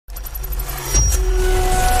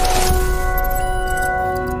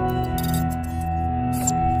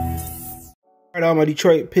right, all my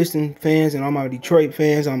Detroit Piston fans and all my Detroit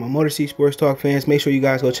fans, all my Motor City Sports Talk fans, make sure you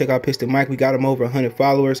guys go check out Piston Mike. We got him over 100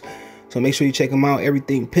 followers, so make sure you check him out.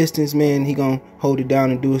 Everything Pistons, man. He gonna hold it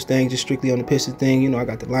down and do his thing, just strictly on the Pistons thing. You know, I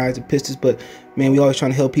got the Lions and Pistons, but man, we always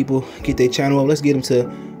trying to help people get their channel up. Let's get them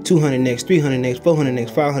to 200 next, 300 next, 400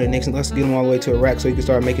 next, 500 next, and let's get them all the way to a rack so you can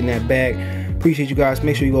start making that bag. Appreciate you guys.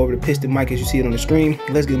 Make sure you go over to Piston Mike as you see it on the screen.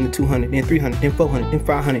 Let's get them to 200, then 300, then 400, then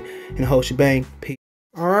 500, and the whole shebang. Peace.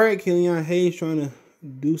 All right, Killian Hayes trying to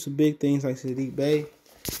do some big things like Sadiq Bey.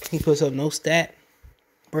 He puts up no stat.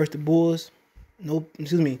 Burst the Bulls. No,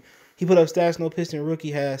 excuse me. He put up stats no Piston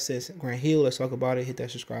rookie has since Grant Hill. Let's talk about it. Hit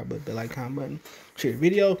that subscribe button, the like, comment button. Share the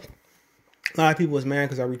video. A lot of people was mad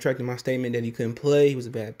because I retracted my statement that he couldn't play. He was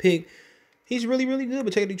a bad pick. He's really, really good.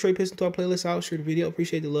 But check the Detroit Pistons Talk playlist out. Share the video.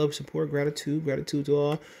 Appreciate the love, support, gratitude. Gratitude to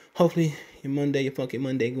all. Hopefully your Monday, your funky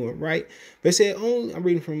Monday going right. They said, I'm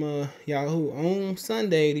reading from Yahoo. On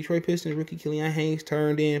Sunday, Detroit Pistons rookie Killian Hayes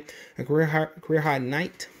turned in a career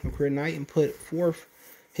night and put forth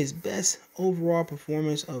his best overall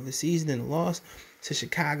performance of the season in the loss to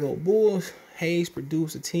Chicago Bulls. Hayes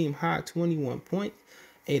produced a team high 21 points,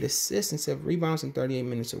 8 assists, and 7 rebounds in 38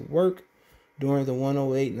 minutes of work. During the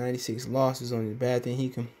 108-96 losses, on the bad thing,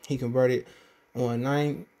 he converted on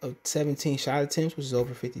 9 of 17 shot attempts, which is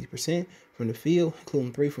over 50% from the field,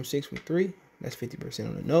 including 3 from 6 from 3. That's 50%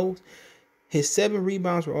 on the nose. His 7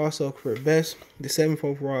 rebounds were also a career best. The 7th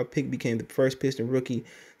overall pick became the first Piston rookie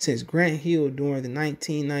since Grant Hill during the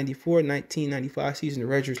 1994-1995 season to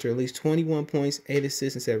register at least 21 points, 8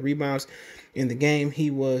 assists, and 7 rebounds in the game.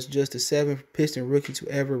 He was just the 7th Piston rookie to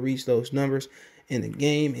ever reach those numbers in the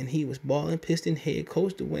game, and he was balling. Piston head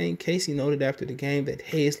coach Dwayne Casey noted after the game that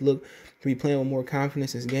Hayes looked to be playing with more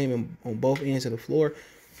confidence in his game on both ends of the floor.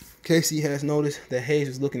 Casey has noticed that Hayes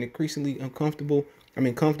was looking increasingly comfortable,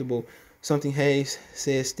 something Hayes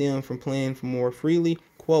says stemmed from playing more freely.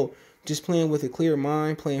 Quote, just playing with a clear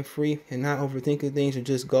mind, playing free, and not overthinking things, and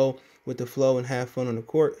just go with the flow and have fun on the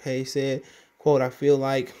court. Hayes said, quote, I feel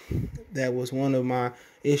like that was one of my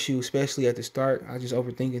issues, especially at the start. I just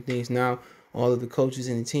overthinking things now. All of the coaches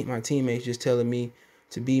and the team, my teammates, just telling me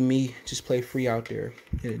to be me, just play free out there.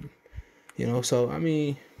 And, you know, so I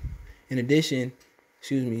mean, in addition,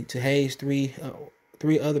 to Hayes, three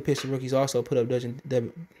other Piston rookies also put up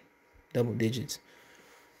double digits.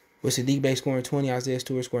 With Sadiq Bey scoring 20, Isaiah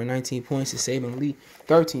Stewart scoring 19 points, and Saban Lee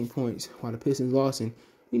 13 points, while the Pistons lost. And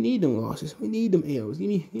we need them losses. We need them L's. Give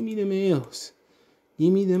me them L's.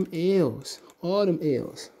 Give me them L's. All them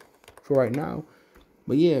L's for right now.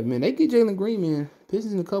 But yeah, man, they get Jalen Green, man.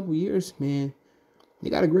 Pistons in a couple years, man. They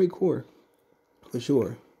got a great core, for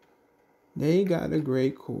sure. They got a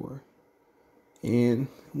great core. And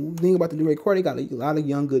the thing about the great core, they got a lot of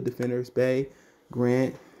young, good defenders. Bey,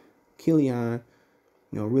 Grant, Killian,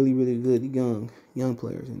 you know, really, really good young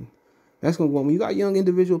players. And that's going to go. When you got young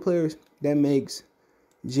individual players, that makes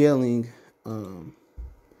gelling, you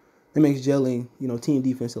know, team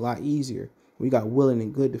defense a lot easier. We got willing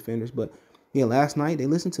and good defenders. But yeah, last night they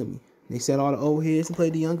listened to me. They said all the old heads and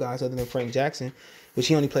played the young guys other than Frank Jackson, which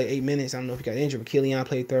he only played 8 minutes. I don't know if he got injured, but Killian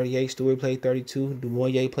played 38, Stewart played 32,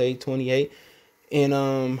 Dubois played 28,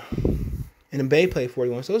 and Bey played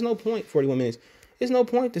 41. So there's no point, 41 minutes. There's no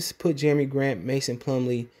point to put Jeremy Grant, Mason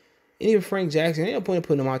Plumlee, and even Frank Jackson. There's no point in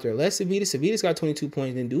putting them out there. Less Savitas got 22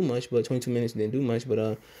 points, didn't do much, but 22 minutes didn't do much.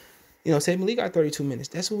 But you know, Saban Lee got 32 minutes.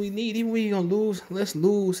 That's what we need. Even when you're going to lose, let's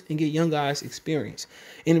lose and get young guys experience.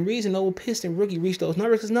 And the reason no Piston rookie reached those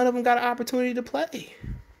numbers is none of them got an opportunity to play.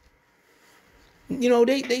 You know,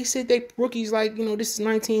 they said they rookies like, you know, this is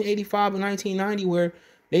 1985 or 1990 where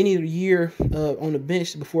they needed a year on the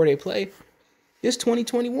bench before they play. It's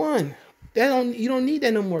 2021. You don't need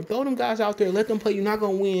that no more. Throw them guys out there. Let them play. You're not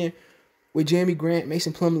going to win with Jeremy Grant,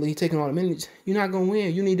 Mason Plumlee taking all the minutes. You're not going to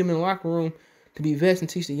win. You need them in the locker room to be vets and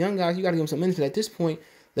teach the young guys. You got to give them some minutes. At this point,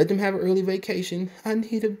 let them have an early vacation. I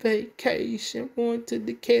need a vacation. Going to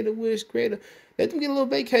Decatur, where it's greater. Let them get a little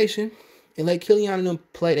vacation and let Killian and them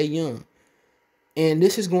play. They young. And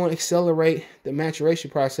this is going to accelerate the maturation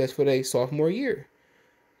process for their sophomore year.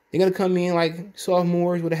 They're going to come in like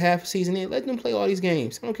sophomores with a half a season in. Let them play all these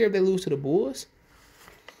games. I don't care if they lose to the Bulls.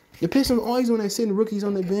 The Pistons always when they sitting rookies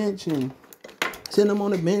on the bench and sitting them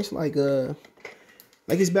on the bench like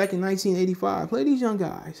it's back in 1985. Play these young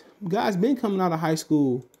guys. Guys been coming out of high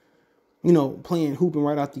school, you know, hooping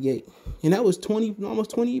right out the gate. And that was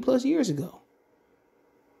almost 20 plus years ago.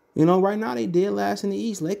 You know, right now they dead last in the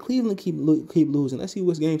East. Let Cleveland keep losing. Let's see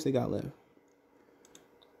what games they got left.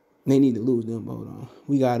 They need to lose them. Hold on.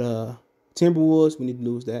 We got Timberwolves. We need to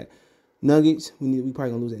lose that. Nuggets. We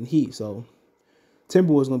probably gonna lose that in Heat. So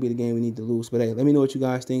Timberwolves going to be the game we need to lose. But hey, let me know what you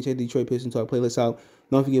guys think. Check the Detroit Pistons Talk playlist out.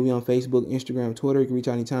 Don't forget, we on Facebook, Instagram, Twitter. You can reach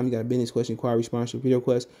out anytime. You got a business question, inquiry, sponsorship, video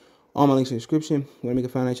request. All my links in the description. Want to make a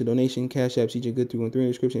financial donation? Cash App, CJ Good 313 in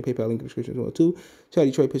the description. PayPal link in the description as well too. Check out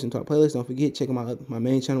Detroit Pistons Talk playlist. Don't forget, check out my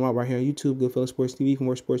main channel out right here on YouTube, Goodfellas Sports TV, for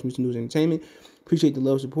more sports, music, news, and entertainment. Appreciate the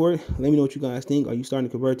love, support. Let me know what you guys think. Are you starting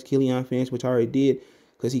to convert to Killian fans, which I already did,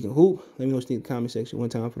 because he can hoop? Let me know what you think in the comment section. One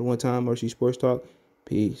time for the one time. Mercy Sports Talk.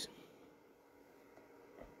 Peace.